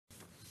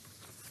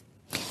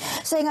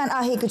Persaingan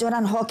akhir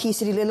kejohanan Hoki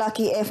Seri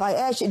Lelaki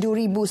FIH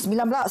 2019.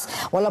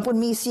 Walaupun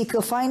misi ke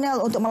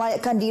final untuk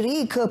melayakkan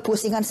diri ke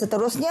pusingan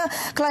seterusnya,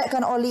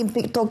 kelayakan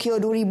Olimpik Tokyo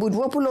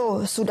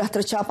 2020 sudah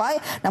tercapai,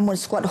 namun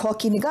skuad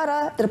hoki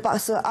negara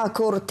terpaksa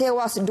akur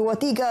tewas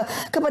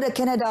 2-3 kepada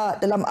Kanada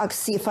dalam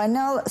aksi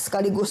final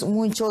sekaligus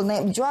muncul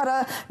Naib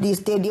Juara di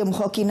Stadium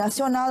Hoki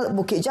Nasional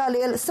Bukit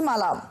Jalil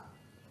semalam.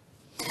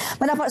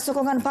 Mendapat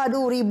sokongan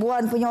padu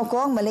ribuan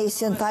penyokong,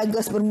 Malaysian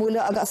Tigers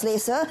bermula agak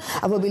selesa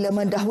apabila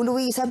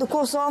mendahului 1-0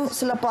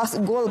 selepas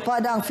gol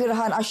padang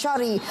Firhan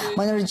Ashari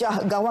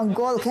menerjah gawang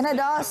gol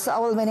Kanada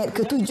seawal minit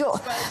ke-7.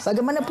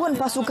 Bagaimanapun,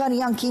 pasukan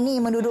yang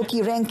kini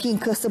menduduki ranking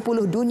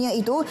ke-10 dunia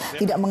itu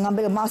tidak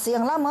mengambil masa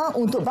yang lama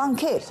untuk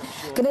bangkit.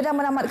 Kanada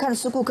menamatkan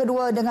suku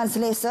kedua dengan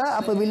selesa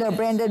apabila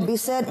Brandon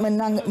Bissett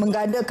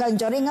menggandakan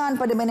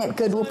jaringan pada minit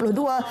ke-22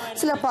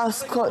 selepas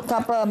Scott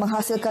Tupper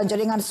menghasilkan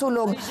jaringan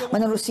sulung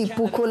menerusi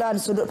pukulan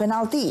sudut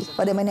penalti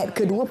pada minit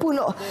ke-20.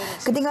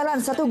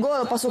 Ketinggalan 1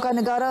 gol, pasukan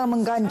negara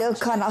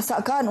menggandakan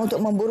asakan untuk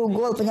memburu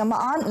gol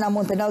penyamaan,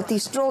 namun penalti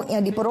stroke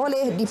yang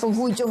diperoleh di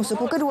penghujung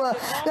suku kedua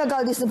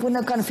gagal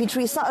disempurnakan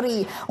Fitri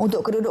Sa'ri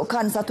untuk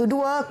kedudukan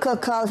 1-2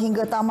 kekal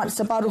hingga tamat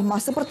separuh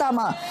masa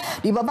pertama.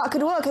 Di babak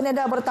kedua,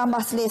 Kanada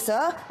bertambah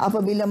selesa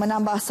apabila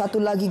menambah 1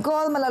 lagi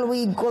gol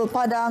melalui gol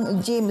padang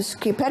James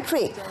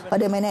Kirkpatrick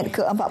pada minit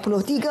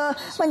ke-43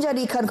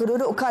 menjadikan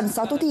kedudukan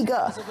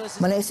 1-3.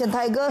 Malaysian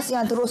Tigers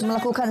yang terus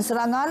melakukan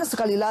serangan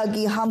sekali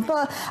lagi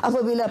hampa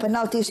apabila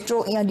penalti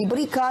stroke yang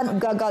diberikan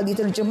gagal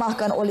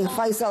diterjemahkan oleh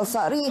Faisal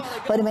Sa'ri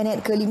pada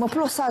minit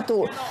ke-51.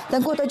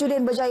 Tengku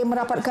Tajuddin berjaya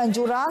merapatkan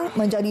jurang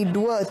menjadi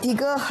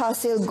 2-3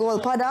 hasil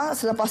gol padang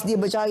selepas dia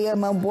berjaya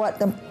membuat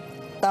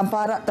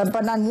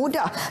tampanan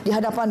mudah di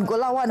hadapan gol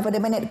lawan pada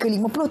minit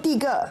ke-53.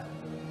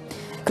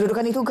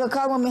 Kedudukan itu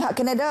kekal memihak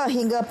Kanada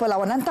hingga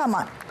perlawanan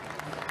tamat.